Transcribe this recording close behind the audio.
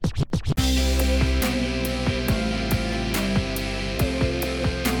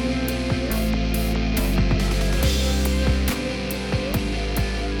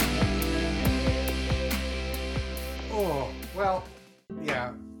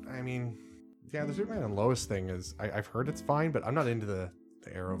I mean, yeah, the Superman and Lois thing is, I've heard it's fine, but I'm not into the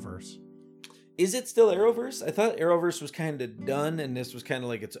Arrowverse. Is it still Arrowverse? I thought Arrowverse was kind of done, and this was kind of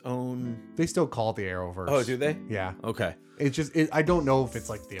like its own. They still call it the Arrowverse. Oh, do they? Yeah. Okay. It's just, I don't know if it's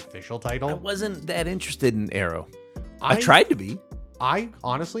like the official title. I wasn't that interested in Arrow. I tried to be. I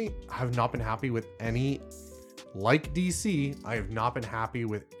honestly have not been happy with any, like DC, I have not been happy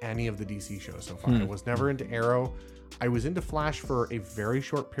with any of the DC shows so far. I was never into Arrow. I was into Flash for a very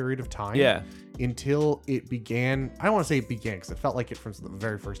short period of time. Yeah. Until it began. I don't want to say it began because it felt like it from the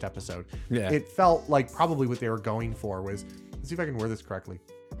very first episode. Yeah. It felt like probably what they were going for was, let's see if I can word this correctly.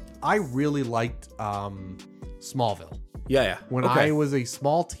 I really liked Smallville. Yeah. When Okay. I was a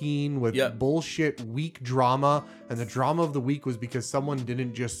small teen with bullshit weak drama, and the drama of the week was because someone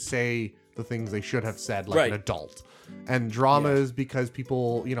didn't just say the things they should have said like an adult. And drama is because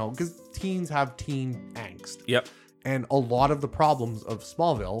people, because teens have teen angst. Yep. And a lot of the problems of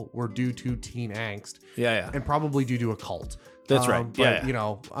Smallville were due to teen angst. Yeah. And probably due to a cult. That's right. But,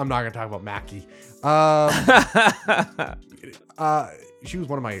 I'm not going to talk about Mackie. She was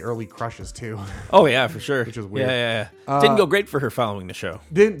one of my early crushes, too. Oh, yeah, for sure. Which is weird. Yeah. Didn't go great for her following the show.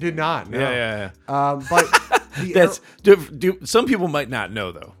 Did not. No. Yeah. But some people might not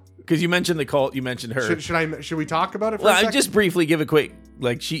know, though. Because you mentioned the cult, you mentioned her. Should we talk about it for a Well, second? I just briefly give a quick,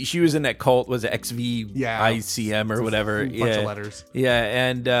 she was in that cult, was it XVICM or whatever? Bunch of letters. Yeah,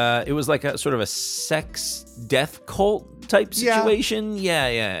 and it was like a sort of a sex death cult type situation.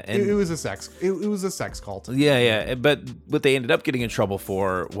 Yeah. And it was a sex. It was a sex cult. Yeah. But what they ended up getting in trouble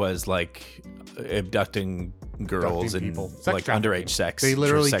for was like abducting girls and people. like underage sex. They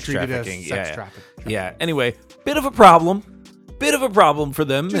literally sex treated it as trafficking. sex trafficking. Yeah. Anyway, bit of a problem for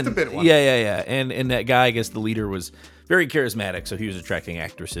them. Just a bit of one. Yeah. And that guy, I guess the leader was very charismatic, so he was attracting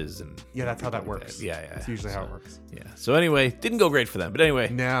actresses and that's how that works. That. Yeah. That's usually how it works. Yeah. So anyway, didn't go great for them. But anyway.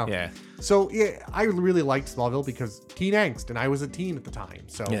 No. Yeah. So I really liked Smallville because teen angst, and I was a teen at the time.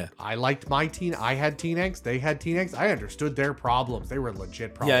 So I liked my teen. I had teen angst. They had teen angst. I understood their problems. They were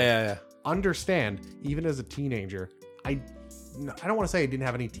legit problems. Yeah. Understand, even as a teenager, I don't want to say I didn't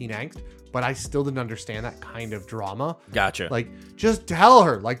have any teen angst, but I still didn't understand that kind of drama. Gotcha. Like, just tell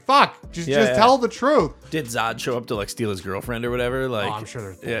her. Like, fuck. Just tell the truth. Did Zod show up to like steal his girlfriend or whatever? Like, I'm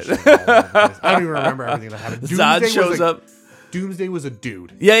sure there's bullshit all over the place. I don't even remember everything that happened. Zod shows up. Doomsday was a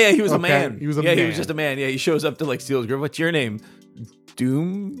dude. Yeah, he was a man. He was a man. He was just a man. Yeah, he shows up to like steal his girl. What's your name?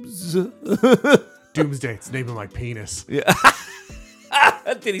 Doomsday. It's the name of my penis. Yeah.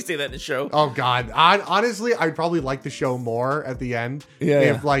 Did he say that in the show? Oh God! Honestly, I'd probably like the show more at the end.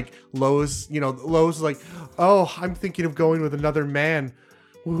 If like Lois, Lois is like, "Oh, I'm thinking of going with another man.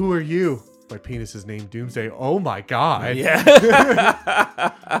 Well, who are you?" My penis is named Doomsday. Oh my God!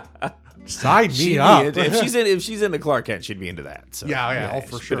 Yeah. Sign me up. If she's into Clark Kent, she'd be into that. So. Yeah. Oh,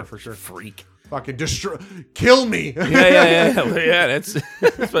 for sure. Freak. Fucking destroy, kill me. Yeah. That's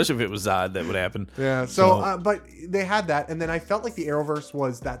especially if it was Zod, that would happen. Yeah. So, but they had that, and then I felt like the Arrowverse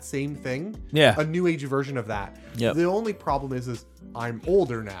was that same thing. Yeah. A new age version of that. Yeah. The only problem is I'm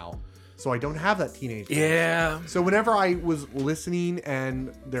older now, so I don't have that teenage. Yeah. Angst. So whenever I was listening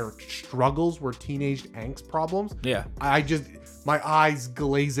and their struggles were teenage angst problems. Yeah. My eyes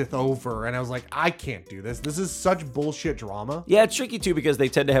glazeth over, and I was like, I can't do this. This is such bullshit drama. Yeah, it's tricky too because they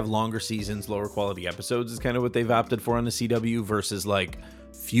tend to have longer seasons, lower quality episodes is kind of what they've opted for on the CW versus like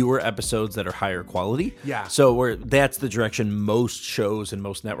fewer episodes that are higher quality. Yeah. So that's the direction most shows and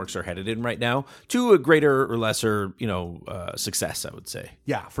most networks are headed in right now, to a greater or lesser, success, I would say.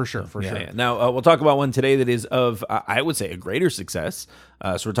 Yeah, for sure. Yeah. Now, we'll talk about one today that is of, I would say, a greater success.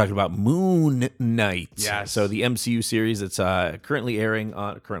 So we're talking about Moon Knight. Yes. So the MCU series that's currently airing.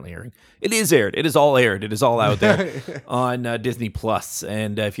 It is aired. It is all aired. It is all out there on Disney Plus.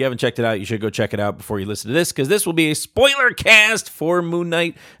 And if you haven't checked it out, you should go check it out before you listen to this, because this will be a spoiler cast for Moon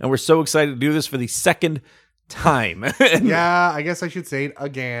Knight. And we're so excited to do this for the second time. Yeah, I guess I should say it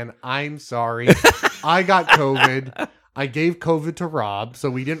again. I'm sorry. I got COVID. I gave COVID to Rob, so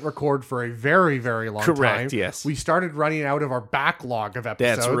we didn't record for a very, very long time. Correct, yes. We started running out of our backlog of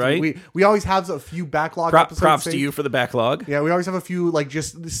episodes. That's right. We always have a few backlog episodes. Props saved. to you for the backlog. Yeah, we always have a few like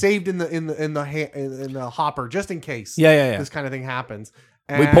just saved in the hopper just in case. Yeah. This kind of thing happens.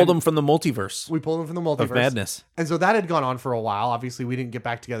 We And pulled them from the multiverse. Of madness. And so that had gone on for a while. Obviously, we didn't get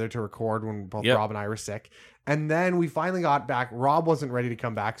back together to record when both Rob and I were sick. And then we finally got back. Rob wasn't ready to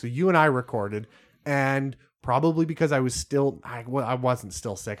come back, so you and I recorded. And probably because I wasn't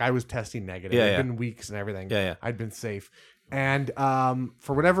still sick. I was testing negative. It had been weeks and everything. Yeah. I'd been safe. And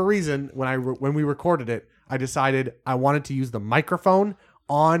for whatever reason, when we recorded it, I decided I wanted to use the microphone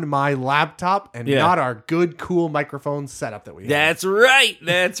on my laptop and not our good, cool microphone setup that we have. That's right.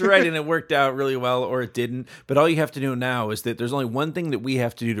 That's right. And it worked out really well, or it didn't. But all you have to know now is that there's only one thing that we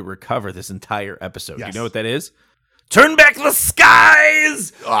have to do to recover this entire episode. Yes. You know what that is? Turn back the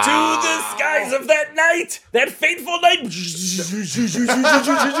skies to the skies of that night, that fateful night.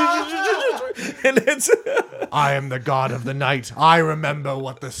 And it's I am the god of the night. I remember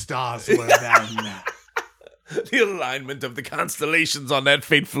what the stars were then. the alignment of the constellations on that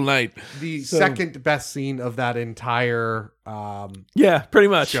fateful night. The second best scene of that entire yeah, pretty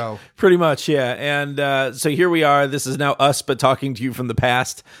much. show. Pretty much, yeah. And so here we are. This is now us, but talking to you from the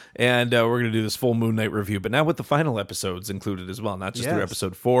past. And we're going to do this full Moon Knight review, but now with the final episodes included as well, not just through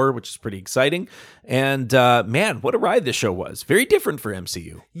episode 4, which is pretty exciting. And man, what a ride this show was. Very different for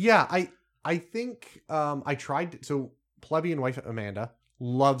MCU. Yeah, I think I tried. So plebeian wife Amanda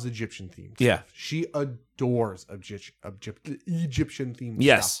loves Egyptian themes. Yeah. She adores Egyptian themed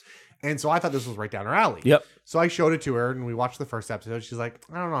Yes. stuff. And so I thought this was right down her alley. Yep. So I showed it to her and we watched the first episode. She's like,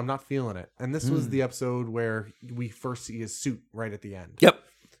 I don't know, I'm not feeling it. And this was the episode where we first see his suit right at the end. Yep.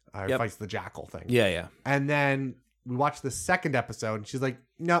 Fights the jackal thing. Yeah, yeah. And then we watched the second episode and she's like,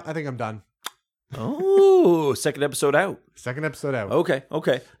 no, I think I'm done. Oh, second episode out. Second episode out. Okay.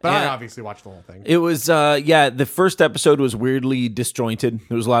 But I And obviously watched the whole thing. it was, the first episode was weirdly disjointed.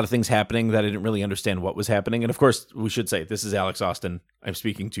 There was a lot of things happening that I didn't really understand what was happening. And of course, we should say, this is Alex Austin. I'm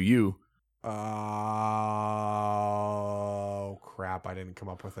speaking to you. Oh, crap. I didn't come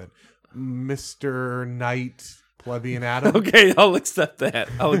up with it. Mr. Knight, Plebeian Adam. Okay, I'll accept that.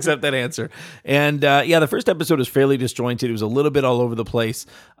 I'll accept that answer. And the first episode was fairly disjointed. It was a little bit all over the place.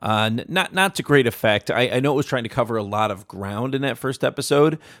 Not to great effect. I know it was trying to cover a lot of ground in that first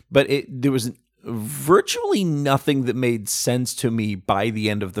episode, but there was virtually nothing that made sense to me by the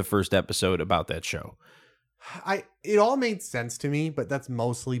end of the first episode about that show. It all made sense to me, but that's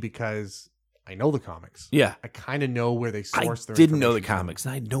mostly because I know the comics. Yeah. I kind of know where they source their didn't know the information from. comics,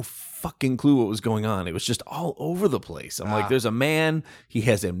 and I had no fucking clue what was going on. It was just all over the place. I'm like, there's a man, he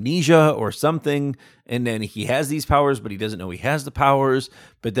has amnesia or something, and then he has these powers, but he doesn't know he has the powers.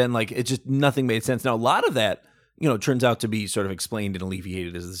 But then, like, it just, nothing made sense. Now, a lot of that, turns out to be sort of explained and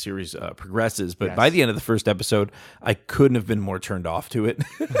alleviated as the series progresses. But by the end of the first episode, I couldn't have been more turned off to it.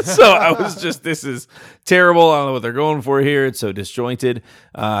 So I was just, this is terrible. I don't know what they're going for here. It's so disjointed.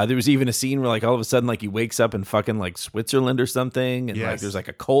 There was even a scene where, like, all of a sudden, like, he wakes up in fucking, like, Switzerland or something. And, like, there's, like,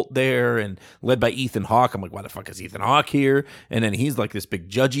 a cult there and led by Ethan Hawke. I'm like, why the fuck is Ethan Hawke here? And then he's, like, this big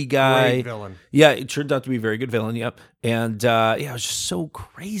judgy guy. Great villain. Yeah, it turned out to be a very good villain. Yep. And, it was just so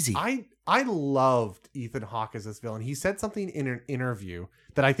crazy. I loved Ethan Hawke as this villain. He said something in an interview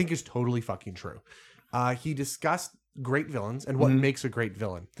that I think is totally fucking true. He discussed great villains and what makes a great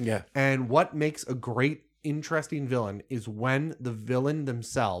villain. Yeah. And what makes a great, interesting villain is when the villain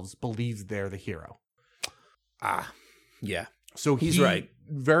themselves believes they're the hero. Yeah. So He's he right.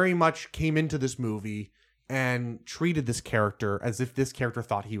 very much came into this movie and treated this character as if this character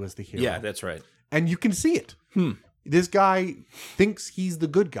thought he was the hero. Yeah, that's right. And you can see it. This guy thinks he's the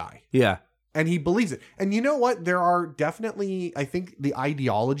good guy. Yeah. And he believes it. And you know what? There are definitely, I think, the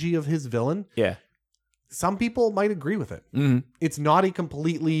ideology of his villain. Yeah. Some people might agree with it. Mm-hmm. It's not a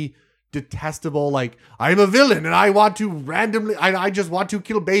completely detestable, like, I'm a villain and I want to randomly, I just want to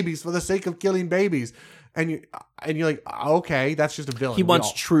kill babies for the sake of killing babies. And you're like, okay, that's just a villain. He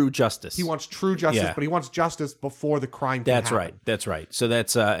wants true justice. He wants true justice, but he wants justice before the crime can happen. right. That's right. So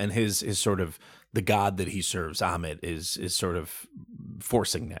that's and his sort of the god that he serves, Amit, is sort of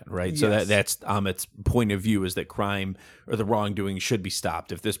forcing that, right? So that's Amit's point of view, is that crime or the wrongdoing should be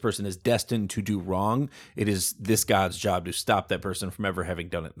stopped. If this person is destined to do wrong, it is this god's job to stop that person from ever having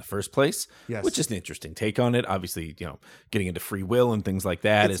done it in the first place. Yes. Which is an interesting take on it. Obviously, getting into free will and things like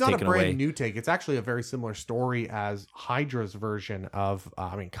that It's is not taken a brand away. new take. It's actually a very similar story as Hydra's version of,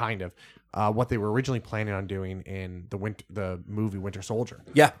 kind of, what they were originally planning on doing in the movie Winter Soldier.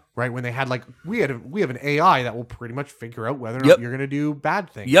 Yeah. Right, when they had, like, we have an AI that will pretty much figure out whether or not you're going to do bad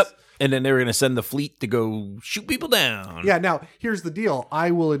things. Yep. And then they were going to send the fleet to go shoot people down. Yeah, now, here's the deal.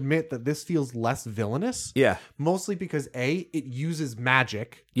 I will admit that this feels less villainous. Yeah. Mostly because, it uses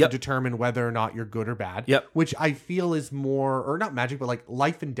magic to determine whether or not you're good or bad. Yep. Which I feel is more, or not magic, but like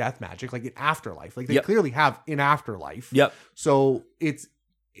life and death magic, like in afterlife. Like they clearly have in afterlife. Yep. So it's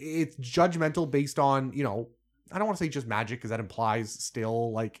judgmental based on, I don't want to say just magic because that implies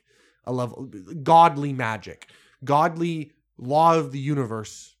still like a level, godly magic, godly law of the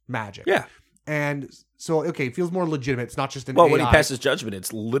universe magic. Yeah. And so, okay, it feels more legitimate. It's not just an Well, AI. when he passes judgment,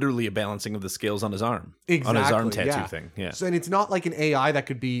 it's literally a balancing of the scales on his arm. On his arm tattoo yeah. thing. Yeah. So, and it's not like an AI that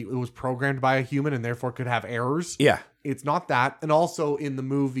it was programmed by a human and therefore could have errors. Yeah. It's not that. And also in the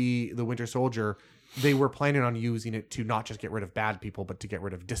movie The Winter Soldier, they were planning on using it to not just get rid of bad people, but to get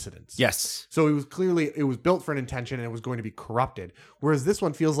rid of dissidents. Yes. So it was built for an intention and it was going to be corrupted. Whereas this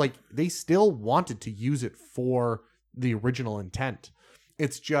one feels like they still wanted to use it for the original intent.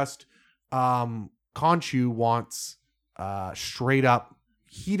 It's just Khonshu wants straight up.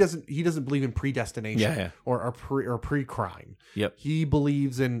 He doesn't believe in predestination or pre-crime. Yep. He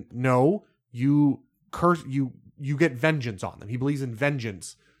believes in you get vengeance on them. He believes in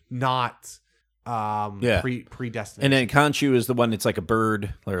vengeance, not predestination. And then Khonshu is the one that's like a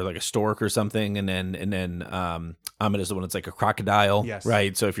bird or like a stork or something, and then Ammit is the one that's like a crocodile. Yes.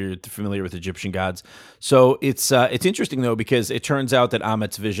 Right. So if you're familiar with Egyptian gods. So it's interesting though, because it turns out that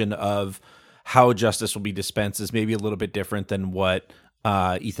Ammit's vision of how justice will be dispensed is maybe a little bit different than what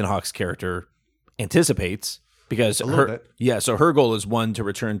Ethan Hawke's character anticipates. Because so her goal is one, to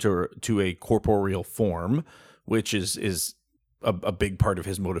return to a corporeal form, which is a big part of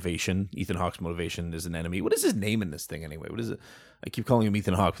his motivation. Ethan Hawke's motivation is an enemy. What is his name in this thing anyway? What is it? I keep calling him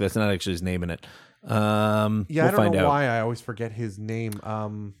Ethan Hawke, but that's not actually his name in it. I don't know why I always forget his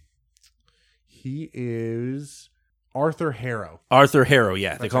name. He is Arthur Harrow. Arthur Harrow,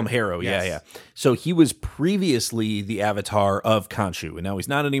 yeah. They call him Harrow, yes. Yeah. So he was previously the avatar of Khonshu, and now he's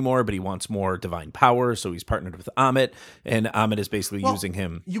not anymore, but he wants more divine power, so he's partnered with Ammit, and Ammit is basically using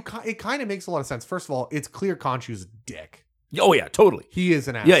him. It kind of makes a lot of sense. First of all, it's clear Khonshu's a dick. Oh, yeah, totally. He is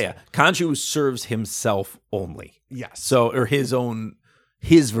an asshole. Yeah. Khonshu serves himself only. Yes. So, or his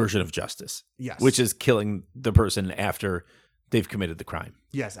version of justice. Yes. Which is killing the person after they've committed the crime.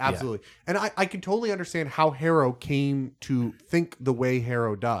 Yes, absolutely. Yeah. And I can totally understand how Harrow came to think the way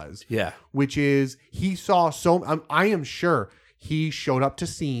Harrow does. Yeah. Which is, he saw I am sure he showed up to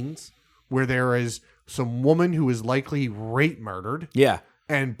scenes where there is some woman who is likely rape murdered. Yeah.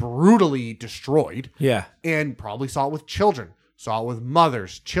 And brutally destroyed. Yeah. And probably saw it with children. Saw it with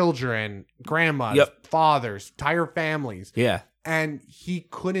mothers, children, grandmas, fathers, entire families. Yeah. And he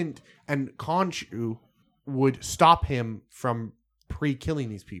couldn't, and Khonshu would stop him from pre-killing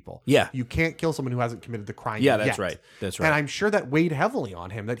these people. Yeah. You can't kill someone who hasn't committed the crime yet. That's right. That's right. And I'm sure that weighed heavily on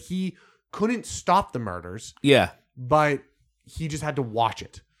him, that he couldn't stop the murders. Yeah. But he just had to watch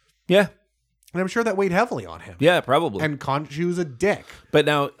it. Yeah. And I'm sure that weighed heavily on him. Yeah, probably. And Khonshu's a dick. But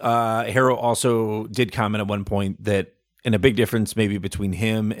now, Harrow also did comment at one point that, and a big difference maybe between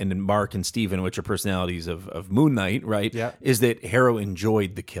him and Mark and Steven, which are personalities of Moon Knight, right? Yeah. Is that Harrow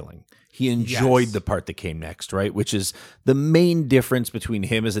enjoyed the killing. He enjoyed the part that came next, right? Which is the main difference between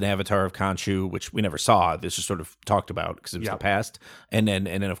him as an avatar of Khonshu, which we never saw. This is sort of talked about because it was the past. And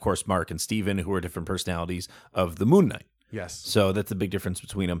then of course, Mark and Steven, who are different personalities of the Moon Knight. Yes. So that's the big difference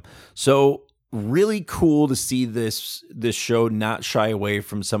between them. So really cool to see this show not shy away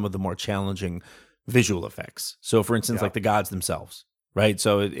from some of the more challenging visual effects. So for instance, like the gods themselves, right?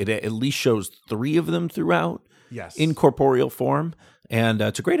 So it at least shows 3 of them throughout in corporeal form. And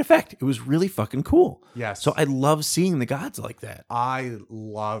it's a great effect. It was really fucking cool. Yes. So I love seeing the gods like that. I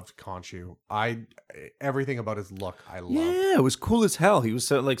loved Khonshu. Everything about his look, I loved. Yeah, it was cool as hell. He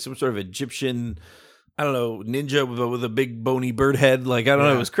was like some sort of Egyptian, I don't know, ninja with a big bony bird head. Like, I don't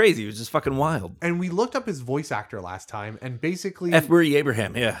know. It was crazy. It was just fucking wild. And we looked up his voice actor last time, and basically F. Murray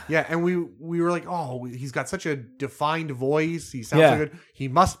Abraham, yeah. Yeah, and we were like, oh, he's got such a defined voice. He sounds so good. He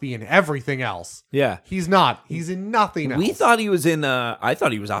must be in everything else. Yeah. He's not. He's in nothing else. We thought he was in, I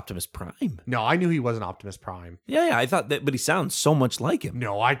thought he was Optimus Prime. No, I knew he wasn't Optimus Prime. Yeah, I thought that, but he sounds so much like him.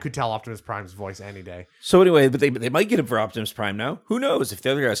 No, I could tell Optimus Prime's voice any day. So anyway, but they might get him for Optimus Prime now. Who knows if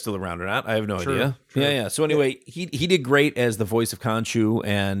the other guy's still around or not? I have no idea. True. Yeah. So anyway, he did great as the voice of Khonshu,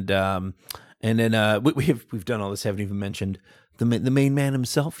 and then we've done all this. Haven't even mentioned the main man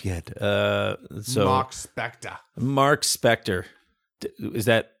himself yet. So Mark Spector. Mark Spector. Is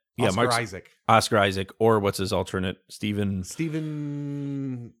that Oscar Isaac, or what's his alternate? Stephen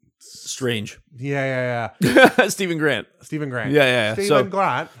Strange. Yeah. Stephen Grant. Yeah. Stephen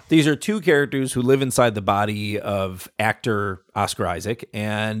Grant. These are 2 characters who live inside the body of actor Oscar Isaac.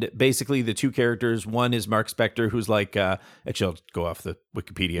 And basically the 2 characters, one is Mark Spector, who's like, actually I'll just go off the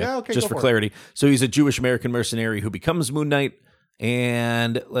Wikipedia just for clarity. So he's a Jewish American mercenary who becomes Moon Knight.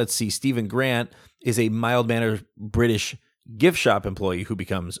 And let's see, Stephen Grant is a mild-mannered British gift shop employee who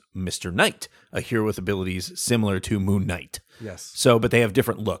becomes Mr. Knight, a hero with abilities similar to Moon Knight. Yes. So, but they have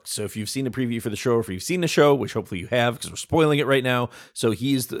different looks. So if you've seen the preview for the show, or if you've seen the show, which hopefully you have, because we're spoiling it right now. So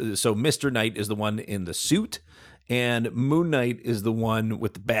Mr. Knight is the one in the suit, and Moon Knight is the one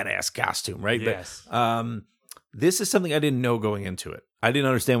with the badass costume, right? Yes. But this is something I didn't know going into it. I didn't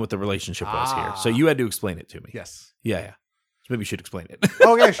understand what the relationship was here, so Ah. you had to explain it to me. Yes. Yeah. So maybe you should explain it.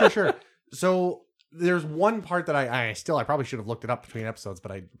 Oh yeah, sure. So there's one part that I probably should have looked it up between episodes,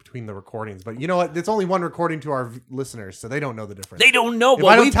 between the recordings. But you know what? It's only one recording to our listeners, so they don't know the difference. They don't know. If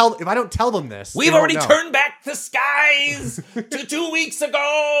I don't tell them this, we've they already don't know. turned back the skies to 2 weeks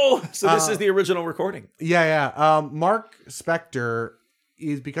ago. So this is the original recording. Yeah. Mark Spector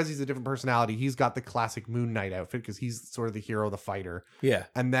is, because he's a different personality, he's got the classic Moon Knight outfit because he's sort of the hero, the fighter. Yeah.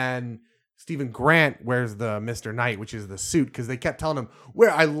 And then Stephen Grant wears the Mr. Knight, which is the suit, because they kept telling him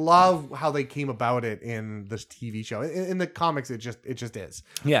where. I love how they came about it in this TV show. In the comics, it just is.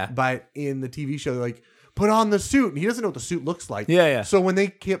 Yeah. But in the TV show, they're like, put on the suit. And he doesn't know what the suit looks like. Yeah. So when they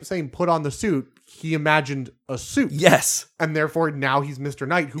kept saying put on the suit, he imagined a suit. Yes. And therefore now he's Mr.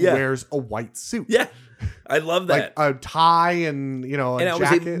 Knight who wears a white suit. Yeah. I love that. Like a tie and, a and I was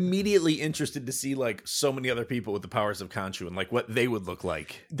jacket. immediately interested to see like so many other people with the powers of Khonshu and like what they would look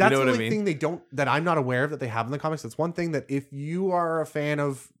like. That's you know the what only I mean? thing that I'm not aware of that they have in the comics. That's one thing that if you are a fan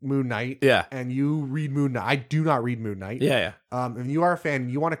of Moon Knight Yeah. and you read Moon Knight, I do not read Moon Knight. Yeah. If you are a fan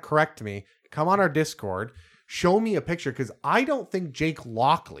and you want to correct me, come on our Discord, show me a picture, because I don't think Jake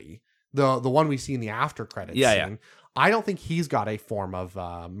Lockley, the one we see in the after credits scene, I don't think he's got a form of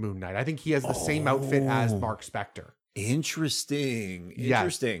Moon Knight. I think he has the same outfit as Mark Spector. Interesting.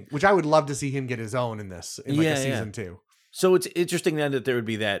 Which I would love to see him get his own in this, in a season 2. So it's interesting then that there would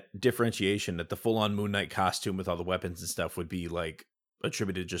be that differentiation, that the full-on Moon Knight costume with all the weapons and stuff would be like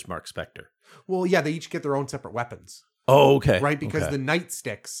attributed to just Mark Spector. Well, yeah, they each get their own separate weapons. Oh, okay. Right, because the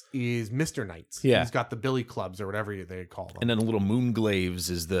nightsticks is Mr. Knight's. Yeah. He's got the billy clubs or whatever they call them. And then the little moon glaives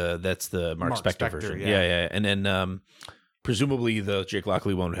that's the Mark Spector version. Yeah. And then presumably the Jake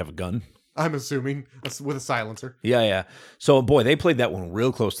Lockley one would have a gun. I'm assuming, with a silencer. Yeah. So, boy, they played that one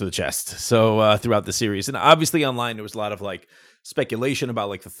real close to the chest. So throughout the series. And obviously online there was a lot of like speculation about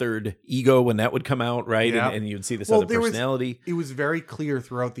like the third ego when that would come out, right? Yeah. And you'd see this other personality. It was very clear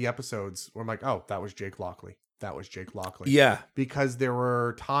throughout the episodes where I'm like, oh, that was Jake Lockley. Yeah. Because there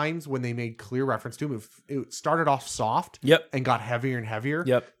were times when they made clear reference to him. It started off soft and got heavier and heavier.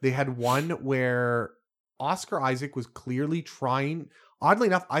 Yep. They had one where Oscar Isaac was clearly trying. Oddly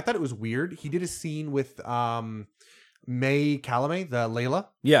enough, I thought it was weird. He did a scene with May Calame, the Layla.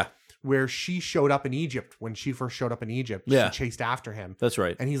 Yeah. Where she showed up in Egypt. When she first showed up in Egypt, she chased after him. That's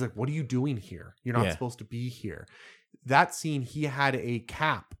right. And he's like, what are you doing here? You're not supposed to be here. That scene, he had a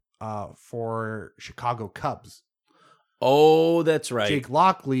cap for Chicago Cubs. Oh, that's right. Jake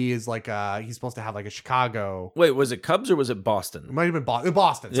Lockley is like he's supposed to have like a Chicago. Wait, was it Cubs or was it Boston? It might have been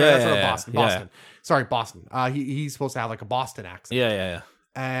Boston. Sorry, Boston. Sorry, Boston. He's supposed to have like a Boston accent. Yeah.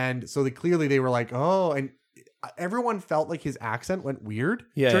 And so they were like, oh, and everyone felt like his accent went weird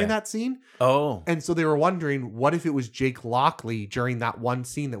during that scene. Oh. And so they were wondering, what if it was Jake Lockley during that one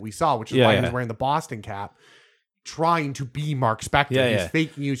scene that we saw, which is why he was wearing the Boston cap, trying to be Mark Spector. He's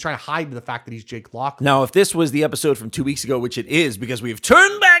faking. He was trying to hide the fact that he's Jake Lockley. Now, if this was the episode from 2 weeks ago, which it is, because we've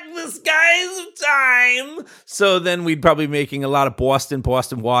turned back the skies of time, so then we'd probably be making a lot of Boston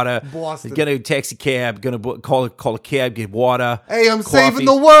water. Get a taxi cab, gonna call a cab, get water. Hey, I'm coffee. saving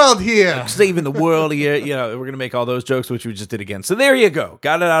the world here. I'm saving the world here. We're gonna make all those jokes, which we just did again. So there you go.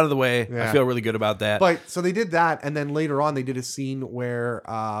 Got it out of the way. Yeah. I feel really good about that. But so they did that, and then later on they did a scene where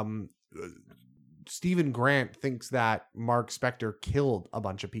Stephen Grant thinks that Mark Spector killed a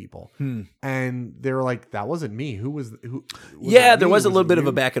bunch of people. And they were like, that wasn't me. Who was there was a little bit of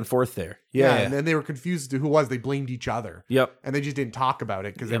a back and forth there. Yeah. And then they were confused as to who was. They blamed each other. Yep. And they just didn't talk about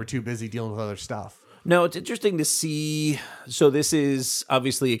it because they were too busy dealing with other stuff. No, it's interesting to see. So this is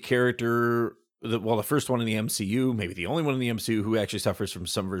obviously a character, the first one in the MCU, maybe the only one in the MCU who actually suffers from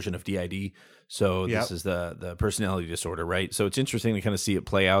some version of DID. So this is the personality disorder, right? So it's interesting to kind of see it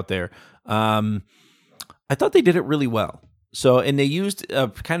play out there. I thought they did it really well. So, and they used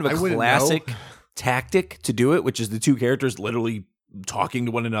kind of a classic tactic to do it, which is the two characters literally talking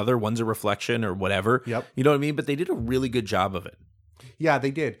to one another. One's a reflection or whatever. Yep. You know what I mean? But they did a really good job of it. Yeah,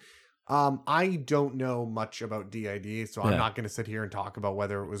 they did. I don't know much about DID, so I'm not going to sit here and talk about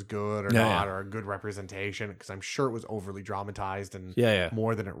whether it was good or not, or a good representation, because I'm sure it was overly dramatized and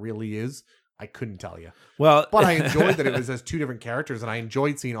more than it really is. I couldn't tell you. Well, but I enjoyed that it was as two different characters, and I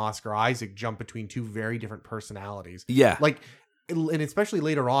enjoyed seeing Oscar Isaac jump between two very different personalities. Yeah. And especially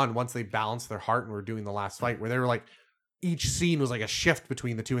later on, once they balanced their heart and were doing the last fight, where they were like, each scene was like a shift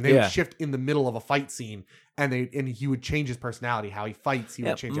between the two, and they would shift in the middle of a fight scene, and he would change his personality, how he fights. He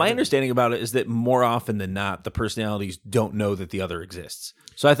would change. My everything. understanding about it is that more often than not, the personalities don't know that the other exists.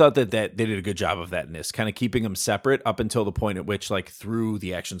 So I thought that they did a good job of that in this, kind of keeping them separate up until the point at which, like, through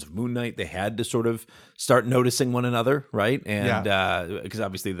the actions of Moon Knight, they had to sort of start noticing one another, right? And because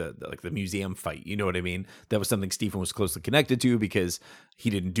obviously the museum fight, you know what I mean? That was something Stephen was closely connected to because he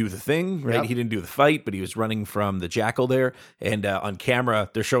didn't do the thing, right? Yep. He didn't do the fight, but he was running from the Jackal there, and on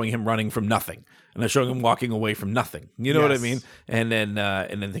camera they're showing him running from nothing. And they're showing him walking away from nothing. You know what I mean? And then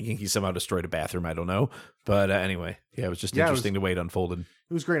thinking he somehow destroyed a bathroom. I don't know. But anyway, it was just interesting the way it unfolded.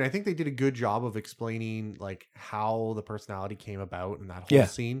 It was great. I think they did a good job of explaining like how the personality came about in that whole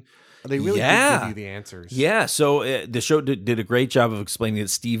scene. They really did give you the answers. Yeah. So the show did a great job of explaining that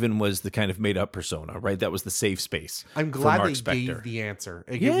Stephen was the kind of made up persona, right? That was the safe space. I'm glad they gave the answer.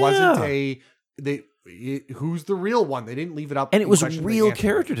 It wasn't who's the real one. They didn't leave it up, and it was real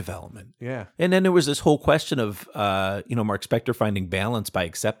character development. Yeah. And then there was this whole question of Mark Spector finding balance by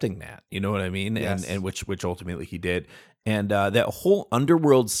accepting that, you know what I mean? Yes. And which ultimately he did. And that whole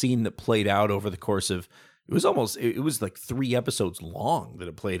underworld scene that played out over the course of it was like 3 episodes long that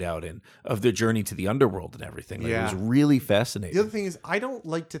it played out in, of their journey to the underworld and everything. Like, it was really fascinating. The other thing is, I don't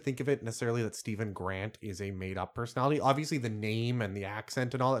like to think of it necessarily that Stephen Grant is a made up personality. Obviously the name and the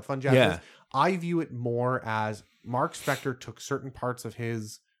accent and all that fun jazz. Yeah. I view it more as Mark Spector took certain parts of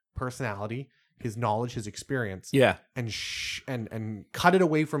his personality, his knowledge, his experience, and cut it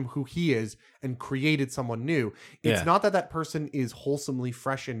away from who he is and created someone new. It's not that person is wholesomely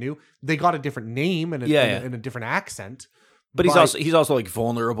fresh and new. They got a differerent name and a different accent. But he's also like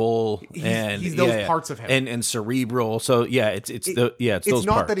vulnerable, and he's those parts of him and cerebral. So it's those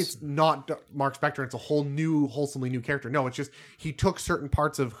not parts. that it's not Mark Spector. It's a whole new, wholesomely new character. No, it's just he took certain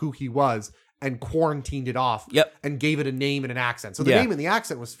parts of who he was and quarantined it off. Yep. And gave it a name and an accent. So the name and the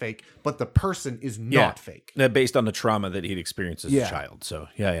accent was fake, but the person is not fake. Based on the trauma that he'd experienced as a child. So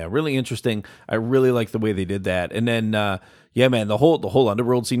really interesting. I really like the way they did that. And then man, the whole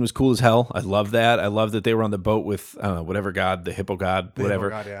underworld scene was cool as hell. I love that. I love that they were on the boat with whatever god, the hippo god,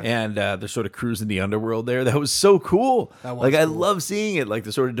 whatever. Hippo god, and they're sort of cruising the underworld there. That was so cool. That was cool. I love seeing it, like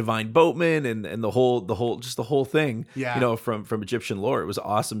the sort of divine boatman and the whole thing. Yeah. From Egyptian lore. It was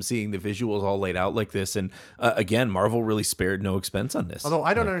awesome seeing the visuals all laid out like this. And again, Marvel really spared no expense on this. Although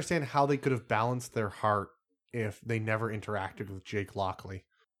I don't understand how they could have balanced their heart if they never interacted with Jake Lockley.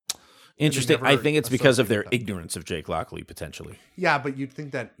 Interesting. I think it's because of their ignorance of Jake Lockley, potentially. Yeah, but you'd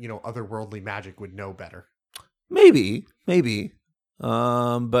think that, otherworldly magic would know better. Maybe. But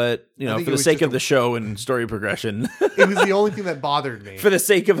for the sake of the show and story progression, it was the only thing that bothered me. For the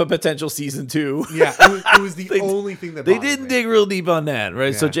sake of a potential season 2, yeah, it was the only thing that bothered they didn't me. dig real deep on that,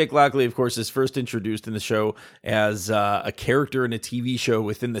 right? Yeah. So Jake Lockley, of course, is first introduced in the show as a character in a TV show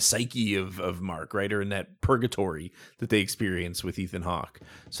within the psyche of Mark, right, or in that purgatory that they experience with Ethan Hawke.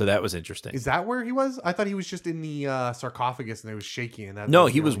 So that was interesting. Is that where he was? I thought he was just in the sarcophagus and it was shaking. And no,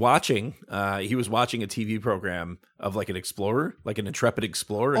 he was watching. He was watching a TV program of like an explorer, like an intrepid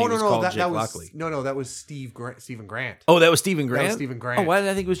explorer. And he was called Jake Lockley. No, that was Stephen Grant. Oh, that was Stephen Grant? That was Stephen Grant. Oh, why did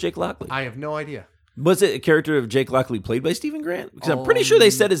I think it was Jake Lockley? I have no idea. Was it a character of Jake Lockley played by Stephen Grant? Because I'm pretty sure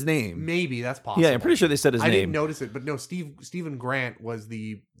they said his name. Maybe, that's possible. Yeah, I'm pretty sure they said his name. I didn't notice it, but no, Stephen Grant was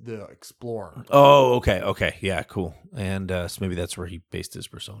the explorer. Oh, okay. Yeah, cool. And so maybe that's where he based his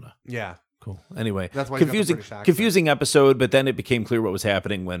persona. Yeah. Cool. Anyway, that's why confusing episode, but then it became clear what was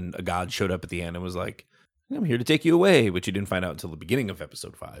happening when a god showed up at the end and was like, I'm here to take you away, which you didn't find out until the beginning of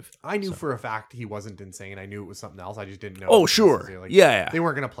episode 5. I knew for a fact he wasn't insane. I knew it was something else. I just didn't know. Oh, sure. Like, yeah. They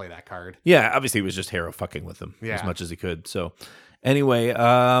weren't going to play that card. Yeah, obviously it was just Harrow fucking with them as much as he could. So anyway,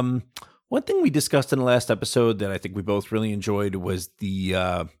 one thing we discussed in the last episode that I think we both really enjoyed was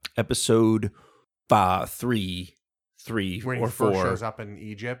the episode 3 when or he 4. First shows up in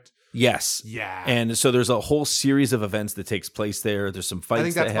Egypt. Yes. Yeah. And so there's a whole series of events that takes place there. There's some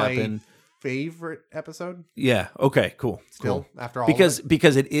fights that happen. Favorite episode. Yeah. Okay. Cool. Still, cool. After all,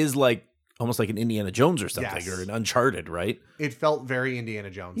 because it is like almost like an Indiana Jones or something, or an Uncharted, right? It felt very Indiana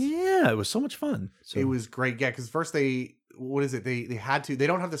Jones. Yeah, it was so much fun. So. It was great. Yeah, because first they had to. They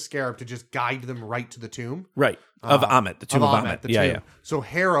don't have the scarab to just guide them right to the tomb. Right. Of Ammit, the tomb of Ammit. Yeah. So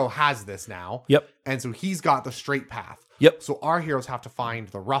Harrow has this now. Yep. And so he's got the straight path. Yep. So our heroes have to find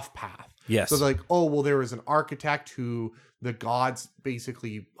the rough path. Yes. So they're like, oh, well, there was an architect who the gods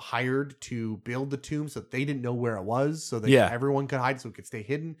basically hired to build the tomb so that they didn't know where it was. So that everyone could hide so it could stay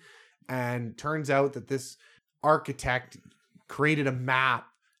hidden. And turns out that this architect created a map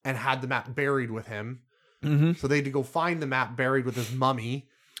and had the map buried with him. Mm-hmm. So they had to go find the map buried with his mummy.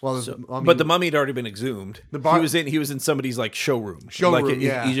 Well, but the mummy had already been exhumed. He was in somebody's like showroom, like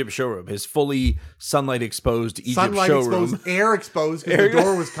Egypt showroom. His fully sunlight exposed Egypt showroom, exposed, air exposed because the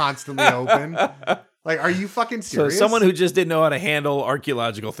door was constantly open. Like, are you fucking serious? So someone who just didn't know how to handle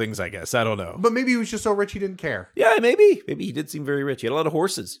archaeological things, I guess. I don't know. But maybe he was just so rich he didn't care. Yeah, maybe he did seem very rich. He had a lot of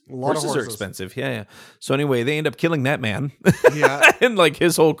horses. Horses are expensive. Yeah. So anyway, they end up killing that man. Yeah. And like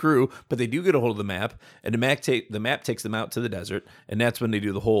his whole crew, but they do get a hold of the map, and the map takes them out to the desert, and that's when they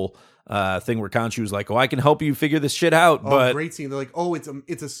do the whole thing where Khonshu's like, "Oh, I can help you figure this shit out." But great scene. They're like, "Oh, it's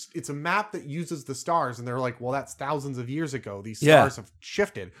a map that uses the stars," and they're like, "Well, that's thousands of years ago. These stars have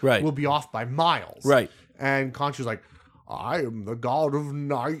shifted. Right. We'll be off by miles." Right. And Khonshu's like, "I am the god of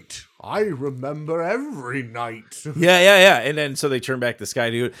night. I remember every night." Yeah. And then so they turn back the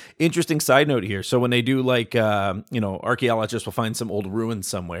sky dude. Interesting side note here. So when they do like, archaeologists will find some old ruins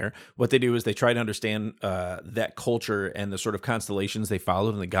somewhere. What they do is they try to understand that culture and the sort of constellations they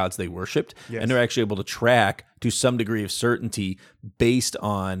followed and the gods they worshipped. Yes. And they're actually able to track to some degree of certainty based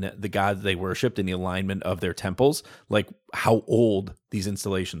on the gods they worshipped and the alignment of their temples, like how old these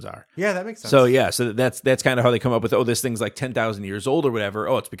installations are. Yeah, that makes sense. So that's kind of how they come up with, this thing's like 10,000 years old or whatever.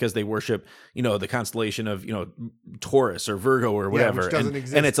 Oh, it's because they worship, the constellation of, Taurus or Virgo or whatever. Which doesn't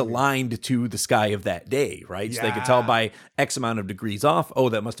exist. And it's aligned to the sky of that day, right? So they can tell by X amount of degrees off,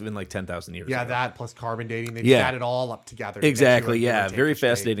 that must have been like 10,000 years ago. That plus carbon dating. They add it all up together. Exactly, yeah. Very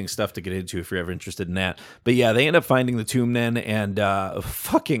fascinating stuff to get into if you're ever interested in that. But yeah, they end up finding the tomb then, and a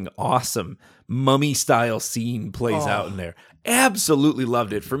fucking awesome mummy-style scene plays out in there. Absolutely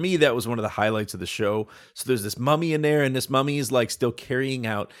loved it. For me, that was one of the highlights of the show. So there's this mummy in there, and this mummy is like still carrying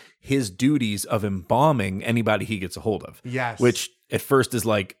out his duties of embalming anybody he gets a hold of. Yes. Which at first is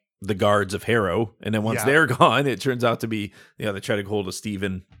like the guards of Harrow, and then once they're gone, it turns out to be, they try to get hold of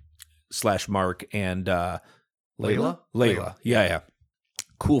Steven / Mark and Layla. Yeah.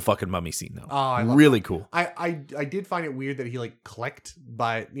 Cool fucking mummy scene though. Oh, really cool. I did find it weird that he like clicked,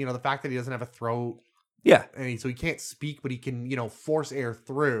 but the fact that he doesn't have a throat. Yeah. And so he can't speak, but he can, force air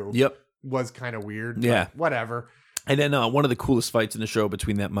through. Yep. Was kind of weird. Yeah. Whatever. And then one of the coolest fights in the show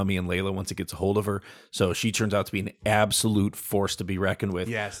between that mummy and Layla once it gets a hold of her. So she turns out to be an absolute force to be reckoned with.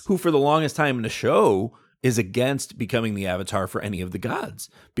 Yes. Who for the longest time in the show is against becoming the avatar for any of the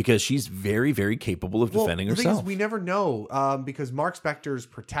gods because she's very, very capable of defending herself. The thing is, we never know because Mark Spector's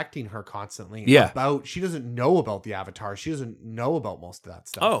protecting her constantly. Yeah. She doesn't know about the avatar. She doesn't know about most of that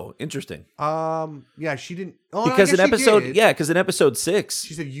stuff. Oh, interesting. Yeah, she didn't. Oh, because in episode 6,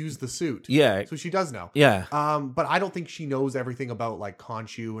 she said use the suit. Yeah. So she does know. Yeah. But I don't think she knows everything about like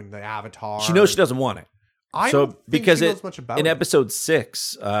Khonshu and the avatar. She knows she doesn't want it. I don't think she knows much about it. Episode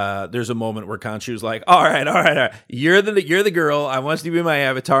 6, there's a moment where Khonshu's like, all right. You're the girl. I want you to be my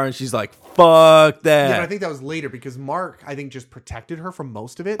avatar. And she's like, fuck that. Yeah, but I think that was later because Mark, I think, just protected her from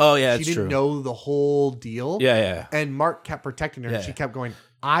most of it. Oh, yeah, she didn't know the whole deal. Yeah. And Mark kept protecting her. And she kept going,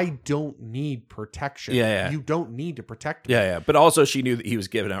 I don't need protection. Yeah. You don't need to protect me. Yeah. But also she knew that he was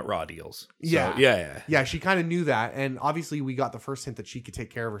giving out raw deals. So, Yeah, she kind of knew that. And obviously we got the first hint that she could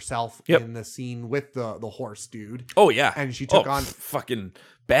take care of herself in the scene with the horse dude. Oh, yeah. And she took on... fucking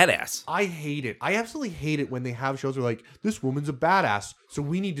badass. I hate it. I absolutely hate it when they have shows where like, this woman's a badass, so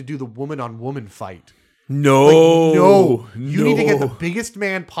we need to do the woman-on-woman fight. No. You need to get the biggest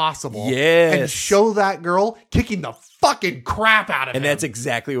man possible. Yes. And show that girl kicking the fucking crap out of him. And that's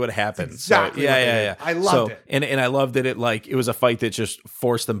exactly what happened. Exactly. Yeah. I loved it. And I loved that it was a fight that just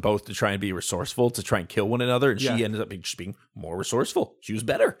forced them both to try and be resourceful, to try and kill one another. And she ended up just being more resourceful. She was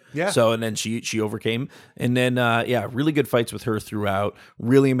better. Yeah. So, and then she overcame. And then, really good fights with her throughout.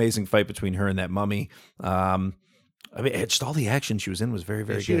 Really amazing fight between her and that mummy. Just all the action she was in was very,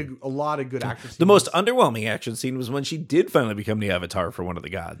 very good. She had a lot of good action scenes. The most underwhelming action scene was when she did finally become the avatar for one of the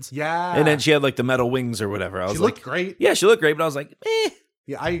gods. Yeah. And then she had like the metal wings or whatever. She looked great. Yeah, she looked great, but I was like, eh.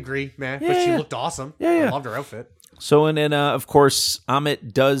 Yeah, I agree, man. But she looked awesome. Yeah. I loved her outfit. So, and then, of course,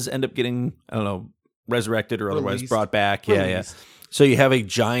 Amit does end up getting, resurrected or otherwise brought back. Yeah. So you have a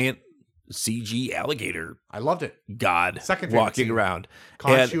giant CG alligator. I loved it. God walking around.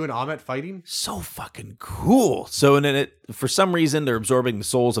 Khonshu and Amit fighting. So fucking cool. So, and then for some reason, they're absorbing the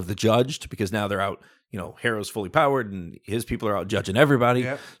souls of the judged because now they're out, Harrow's fully powered and his people are out judging everybody.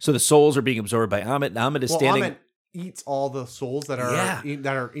 Yep. So the souls are being absorbed by Amit. And Amit is standing. Amit eats all the souls that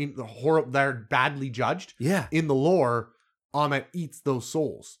are badly judged. Yeah. In the lore, Amit eats those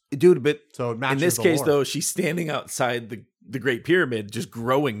souls. Dude, but so it matches in this the case, lore. though, she's standing outside the Great Pyramid just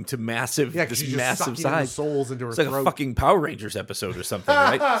growing to massive, Yeah, 'cause this she's just massive sucking in the size. souls into her It's like throat. a fucking Power Rangers episode or something,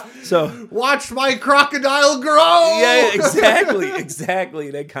 right? So watch my crocodile grow. yeah, exactly.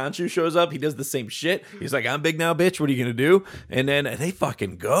 And then Khonshu shows up. He does the same shit. He's like, "I'm big now, bitch. What are you gonna do?" And then they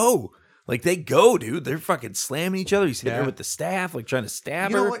fucking go. Like they go, dude. They're fucking slamming each other. He's hitting her with the staff, like trying to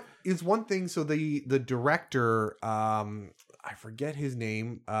stab You her. know what? It's one thing. So the director, I forget his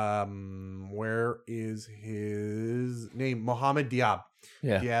name. Where is his name? Mohammed Diab.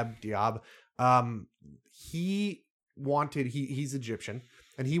 Yeah. Diab. He wanted. He's Egyptian,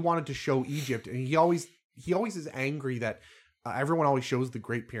 and he wanted to show Egypt, and he always is angry that everyone always shows the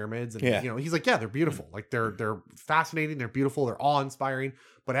Great Pyramids, and you know, he's like, yeah, they're beautiful, like they're fascinating, they're beautiful, they're awe-inspiring,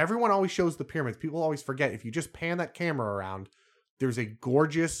 but everyone always shows the pyramids. People always forget, if you just pan that camera around, there's a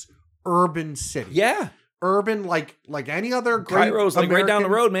gorgeous urban city. Yeah. Urban, like any other great Cairo's like right down the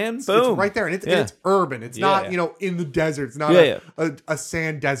road, man. Boom. It's right there, and it's urban. It's not, you know, in the desert. It's not a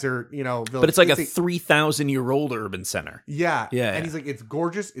sand desert, you know. But it's like a 3,000-year-old urban center. Yeah. And he's like, it's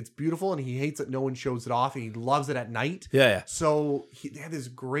gorgeous, it's beautiful, and he hates that no one shows it off, and he loves it at night. Yeah. So they had this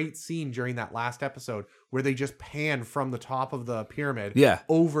great scene during that last episode where they just pan from the top of the pyramid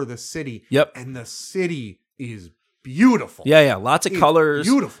over the city. Yep. And the city is beautiful. Yeah. Lots of colors.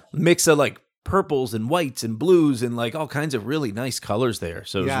 Beautiful. Mix of like purples and whites and blues and like all kinds of really nice colors there.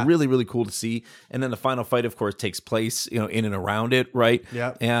 So it's really, really cool to see. And then the final fight, of course, takes place, you know, in and around it, right?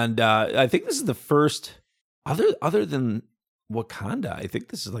 Yeah. And I think this is the first, other than Wakanda, I think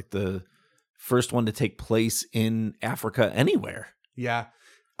this is like the first one to take place in Africa anywhere. Yeah.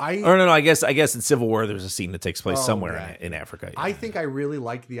 I guess in Civil War there's a scene that takes place somewhere in Africa. I think I really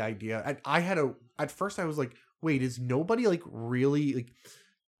like the idea. And at first I was like, wait, is nobody like really like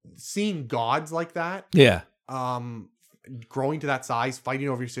seeing gods like that? Yeah. Growing to that size, fighting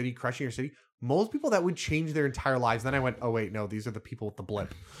over your city, crushing your city. Most people that would change their entire lives. Then I went, oh wait, no, these are the people with the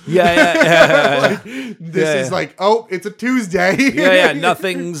blip. Yeah. Like, this is like, oh, it's a Tuesday. Yeah.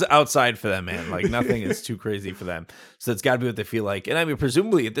 Nothing's outside for them, man. Like nothing is too crazy for them. So it's got to be what they feel like. And I mean,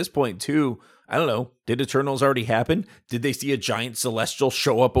 presumably at this point too, I don't know. Did Eternals already happen? Did they see a giant celestial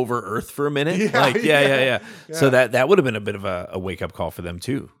show up over Earth for a minute? Yeah. So that would have been a bit of a wake up call for them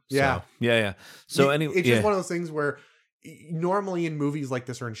too. So, yeah. So anyway, it's just one of those things where normally in movies like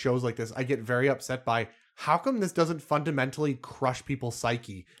this or in shows like this, I get very upset by how come this doesn't fundamentally crush people's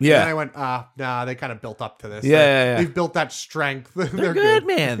psyche. Yeah. And I went, nah, they kind of built up to this. Yeah. They've built that strength. They're good,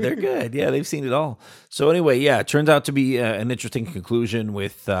 man. They're good. Yeah, they've seen it all. So anyway, it turns out to be an interesting conclusion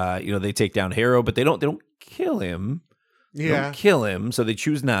with, they take down Harrow, but they don't kill him. They don't kill him, so they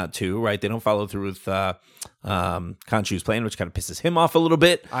choose not to, right? They don't follow through with Khonshu's plan, which kind of pisses him off a little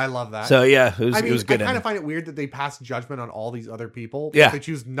bit. I love that. So yeah, it was good. I kind of find it weird that they pass judgment on all these other people. Yeah. But they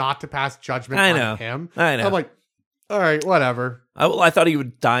choose not to pass judgment on him. I know. I'm like, all right, whatever. I thought he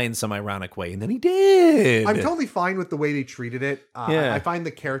would die in some ironic way, and then he did. I'm totally fine with the way they treated it. I find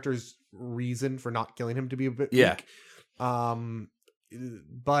the character's reason for not killing him to be a bit weak.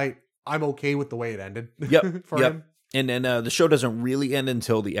 But I'm okay with the way it ended. For him. And then the show doesn't really end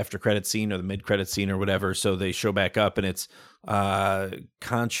until the after credit scene or the mid credit scene or whatever. So they show back up, and it's Khonshu.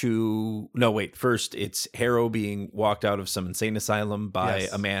 No, wait. First, it's Harrow being walked out of some insane asylum by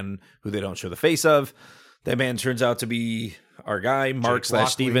a man who they don't show the face of. That man turns out to be our guy, Mark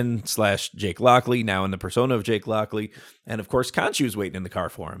 /Steven /Jake Lockley, now in the persona of Jake Lockley. And of course, Khonshu's waiting in the car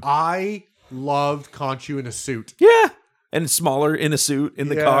for him. I loved Khonshu in a suit. Yeah. And smaller in a suit in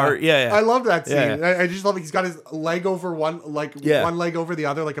the car. Yeah. I love that scene. I just love it. He's got his leg over one leg over the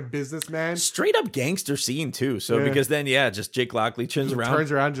other, like a businessman. Straight up gangster scene too. So because then, just Jake Lockley turns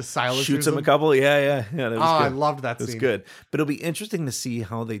around, just silences shoots him a couple. Yeah. That was good. I loved that scene. It was good. But it'll be interesting to see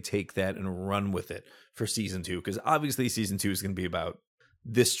how they take that and run with it for season 2. Because obviously season 2 is going to be about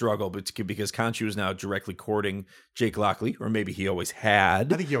this struggle, but because Khonshu is now directly courting Jake Lockley, or maybe he always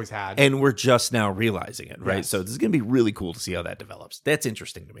had. I think he always had. And we're just now realizing it, right? Yes. So this is going to be really cool to see how that develops. That's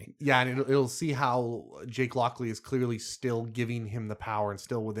interesting to me. Yeah, and it'll see how Jake Lockley is clearly still giving him the power and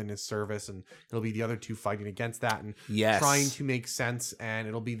still within his service, and it'll be the other two fighting against that and trying to make sense, and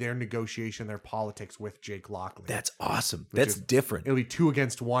it'll be their negotiation, their politics with Jake Lockley. That's awesome. That's different. It'll be 2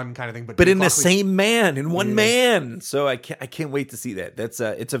 against 1 kind of thing, but in the same man, in one man. So I can't wait to see that.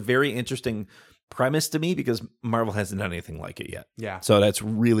 It's a very interesting premise to me because Marvel hasn't done anything like it yet. Yeah. So that's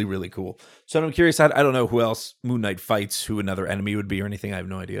really, really cool. So I'm curious. I don't know who else Moon Knight fights, who another enemy would be or anything. I have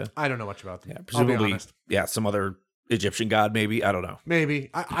no idea. I don't know much about them. Yeah, presumably, some other Egyptian god maybe. I don't know. Maybe.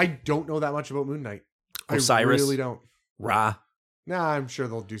 I don't know that much about Moon Knight. Osiris. I really don't. Ra. Nah, I'm sure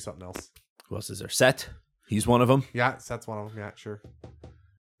they'll do something else. Who else is there? Set. He's one of them. Yeah, Set's one of them. Yeah, sure.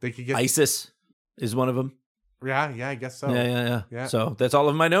 They could get Isis is one of them. Yeah, I guess so. Yeah. So that's all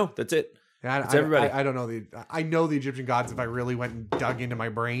of them I know. That's it. Yeah, It's everybody. I don't know I know the Egyptian gods if I really went and dug into my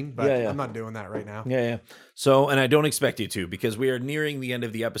brain, but I'm not doing that right now. Yeah. So, and I don't expect you to because we are nearing the end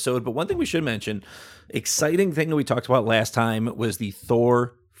of the episode. But one thing we should mention, exciting thing that we talked about last time was the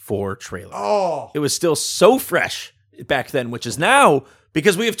Thor 4 trailer. Oh, it was still so fresh back then, which is now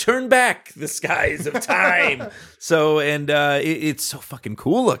because we have turned back the skies of time. So, and it's so fucking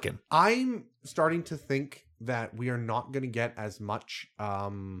cool looking. I'm starting to think that we are not going to get as much,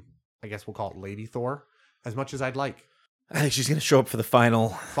 I guess we'll call it Lady Thor, as much as I'd like. I think she's going to show up for the final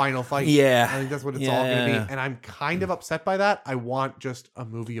fight. Yeah. I think that's what it's all going to be. And I'm kind of upset by that. I want just a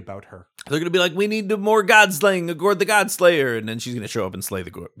movie about her. They're going to be like, we need more God slaying, Gorr the God Slayer. And then she's going to show up and slay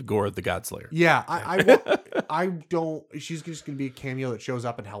the Gorr the God Slayer. Yeah. I don't, she's just going to be a cameo that shows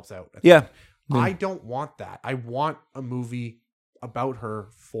up and helps out. Yeah. I don't want that. I want a movie about her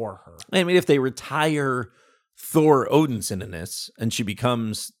for her. I mean, if they retire Thor Odinson in this and she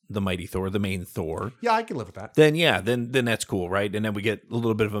becomes the mighty Thor, the main Thor. Yeah, I can live with that. Then that's cool, right? And then we get a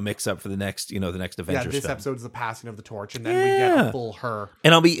little bit of a mix up for the next, the next Avengers. Yeah, this film. episode's the passing of the torch, and then we get a full her.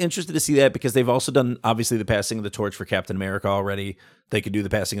 And I'll be interested to see that because they've also done obviously the passing of the torch for Captain America already. They could do the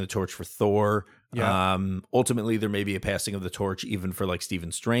passing of the torch for Thor. Yeah. Ultimately, there may be a passing of the torch even for like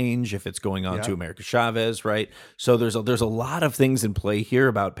Stephen Strange if it's going on to America Chavez, right? So there's a lot of things in play here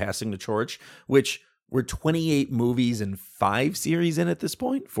about passing the torch, which we're 28 movies and 5 series in at this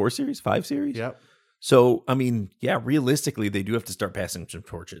point. 4 series, 5 series. Yep. So, I mean, yeah, realistically, they do have to start passing some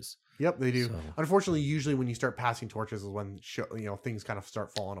torches. Yep, they do. So. Unfortunately, usually when you start passing torches is when things kind of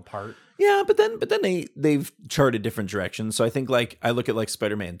start falling apart. Yeah, but then they've charted different directions. So I think I look at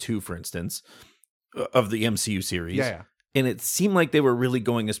Spider-Man 2, for instance, of the MCU series. Yeah. And it seemed like they were really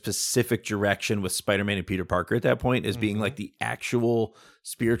going a specific direction with Spider-Man and Peter Parker at that point as being like the actual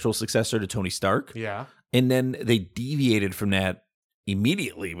spiritual successor to Tony Stark. Yeah. And then they deviated from that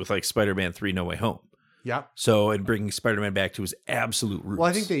immediately with Spider-Man 3 No Way Home. Yeah. So, and bringing Spider-Man back to his absolute roots. Well,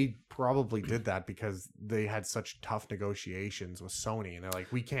 I think they probably did that because they had such tough negotiations with Sony, and they're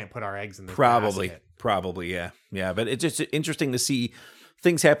like, we can't put our eggs in this basket. Probably, yeah. Yeah, but it's just interesting to see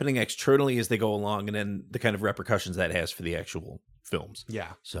things happening externally as they go along and then the kind of repercussions that has for the actual films. Yeah.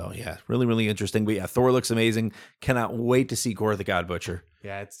 So, yeah, really, really interesting. But yeah, Thor looks amazing. Cannot wait to see Gorr the God Butcher.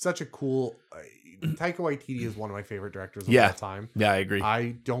 Yeah, it's such a cool... Taika Waititi is one of my favorite directors of all time. Yeah, I agree.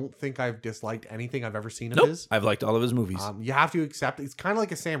 I don't think I've disliked anything I've ever seen of his. I've liked all of his movies. You have to accept... It's kind of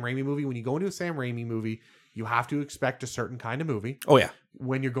like a Sam Raimi movie. When you go into a Sam Raimi movie, you have to expect a certain kind of movie. Oh, yeah.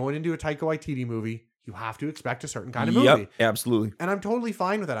 When you're going into a Taika Waititi movie, you have to expect a certain kind of movie. Yep, absolutely. And I'm totally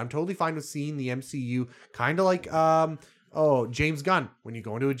fine with that. I'm totally fine with seeing the MCU kind of like, James Gunn. When you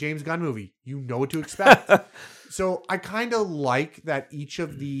go into a James Gunn movie, you know what to expect. So I kind of like that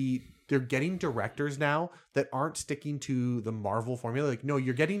they're getting directors now that aren't sticking to the Marvel formula. Like, no,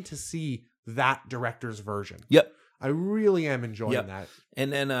 you're getting to see that director's version. Yep. I really am enjoying that.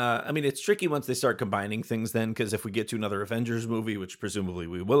 And then, it's tricky once they start combining things then, because if we get to another Avengers movie, which presumably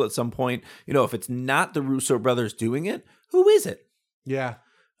we will at some point, if it's not the Russo brothers doing it, who is it? Yeah.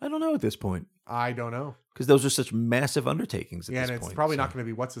 I don't know at this point. I don't know. Because those are such massive undertakings at this point. And it's probably not going to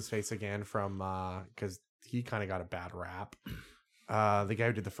be what's-his-face again from, because he kind of got a bad rap. The guy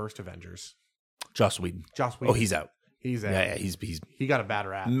who did the first Avengers. Joss Whedon. Oh, he's out. He's out. Yeah, he got a bad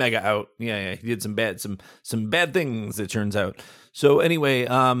rap. Mega out. Yeah, he did some bad things, it turns out. So anyway,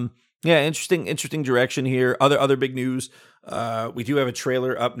 interesting direction here. Other big news. We do have a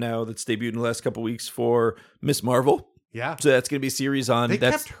trailer up now that's debuted in the last couple weeks for Miss Marvel. Yeah. So that's going to be a series on... They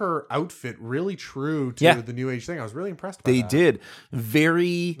kept her outfit really true to the New Age thing. I was really impressed by that. They did.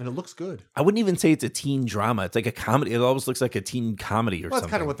 Very... And it looks good. I wouldn't even say it's a teen drama. It's like a comedy. It almost looks like a teen comedy or something.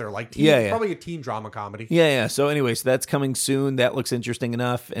 That's kind of what they're like. Probably a teen drama comedy. Yeah. So anyway, that's coming soon. That looks interesting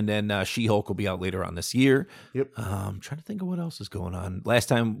enough. And then She-Hulk will be out later on this year. Yep. I'm trying to think of what else is going on. Last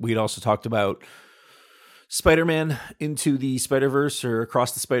time we'd also talked about Spider-Man Into the Spider-Verse or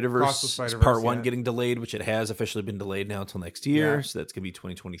Across the Spider-Verse. Part 1 getting delayed, which it has officially been delayed now until next year. Yeah. So that's going to be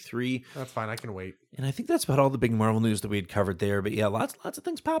 2023. That's fine. I can wait. And I think that's about all the big Marvel news that we had covered there. But yeah, lots of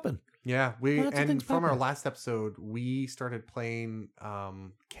things popping. Yeah. From our last episode, we started playing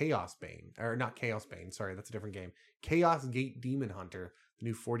Chaos Bane. Or not Chaos Bane. Sorry, that's a different game. Chaos Gate Demon Hunter. The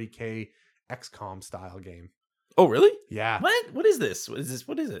new 40K XCOM style game. Oh, really? Yeah. What is this? What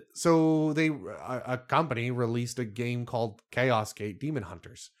is it? So a company released a game called Chaos Gate Demon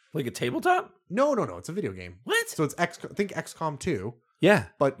Hunters. Like a tabletop? No. It's a video game. What? So it's think XCOM 2. Yeah.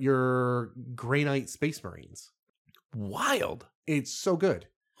 But you're Grey Knight Space Marines. Wild. It's so good.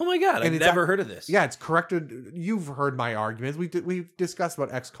 Oh my God, I've never heard of this. Yeah, it's corrected. You've heard my arguments. We've discussed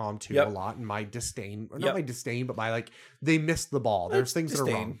about XCOM 2 Yep. a lot and my disdain. Or Yep. not my disdain, but my they missed the ball. There's things that are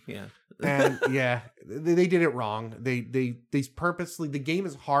wrong. Yeah. And yeah, they did it wrong. They purposely, the game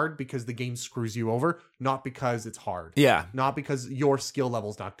is hard because the game screws you over, not because it's hard. Yeah. Not because your skill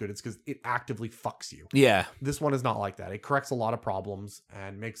level's not good. It's because it actively fucks you. Yeah. This one is not like that. It corrects a lot of problems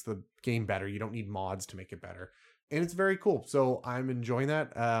and makes the game better. You don't need mods to make it better. And it's very cool. So I'm enjoying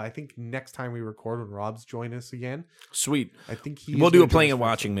that. I think next time we record, when Rob's join us again, Sweet. I think We'll do a playing and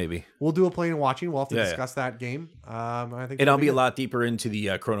watching maybe. We'll do a playing and watching. We'll have to discuss that game. I think, and I'll be a lot deeper into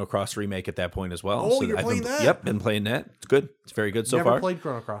the Chrono Cross remake at that point as well. Oh, you're playing that? Yep, been playing that. It's good. It's very good so Never far. played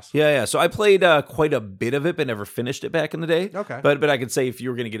Chrono Cross. Yeah. So I played quite a bit of it, but never finished it back in the day. Okay. But I could say if you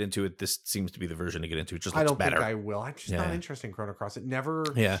were going to get into it, this seems to be the version to get into. It just looks I don't better. think I will. I'm just not interested in Chrono Cross. It never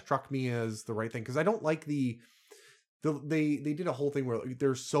struck me as the right thing because I don't like they did a whole thing where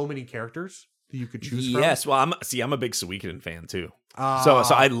there's so many characters that you could choose from. Yes, well, I'm a big Suikoden fan too. So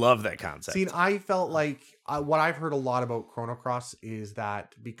I love that concept. See, I felt like what I've heard a lot about Chrono Cross is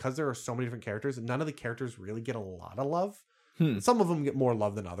that because there are so many different characters, none of the characters really get a lot of love. Some of them get more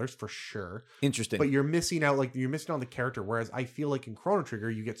love than others, for sure. Interesting. But you're missing out, you're missing on the character. Whereas I feel like in Chrono Trigger,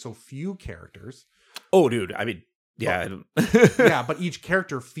 you get so few characters. Oh, dude, I mean. Yeah, yeah, but each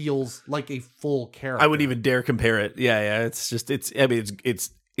character feels like a full character. I wouldn't even dare compare it. Yeah,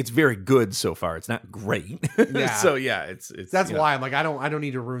 it's very good so far. It's not great. Yeah. So yeah, it's that's why I'm like I don't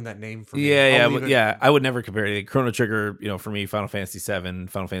need to ruin that name for me. Yeah. I would never compare it. Chrono Trigger, for me, Final Fantasy 7,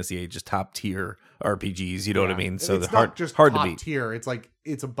 Final Fantasy 8, just top tier RPGs. You know what I mean? So it's the not just hard top to beat. Tier. It's like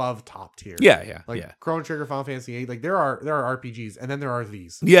it's above top tier. Yeah. Chrono Trigger, Final Fantasy 8. Like there are RPGs, and then there are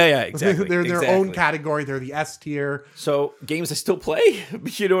these. Yeah, exactly. They're in their own category. They're the S tier. So games I still play.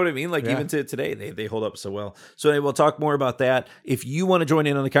 You know what I mean? Like even to today, they hold up so well. So anyway, we'll talk more about that. If you want to join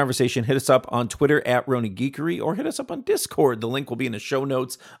in on the conversation, hit us up on Twitter at Ronin Geekery or hit us up on Discord. The link will be in the show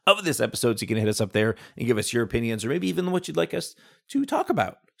notes of this episode, so you can hit us up there and give us your opinions or maybe even what you'd like us to talk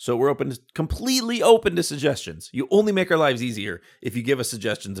about. So we're completely open to suggestions. You only make our lives easier if you give us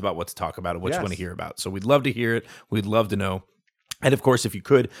suggestions about what to talk about and what you want to hear about. So we'd love to hear it. We'd love to know. And of course, if you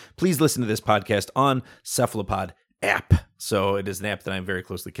could, please listen to this podcast on Cephalopod app. So it is an app that I'm very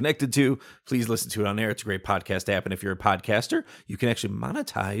closely connected to. Please listen to it on there. It's a great podcast app. And if you're a podcaster, you can actually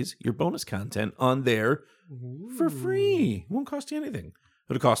monetize your bonus content on there for free. It won't cost you anything.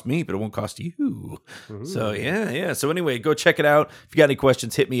 It'll cost me, but it won't cost you. Ooh. So yeah. So anyway, go check it out. If you got any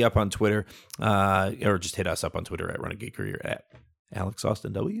questions, hit me up on Twitter, or just hit us up on Twitter at Ronin Geekery or at Alex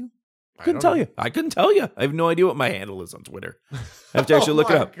Austin W. I couldn't tell you. I have no idea what my handle is on Twitter. I have to actually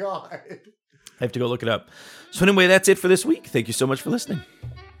look it up. God. I have to go look it up. So anyway, that's it for this week. Thank you so much for listening.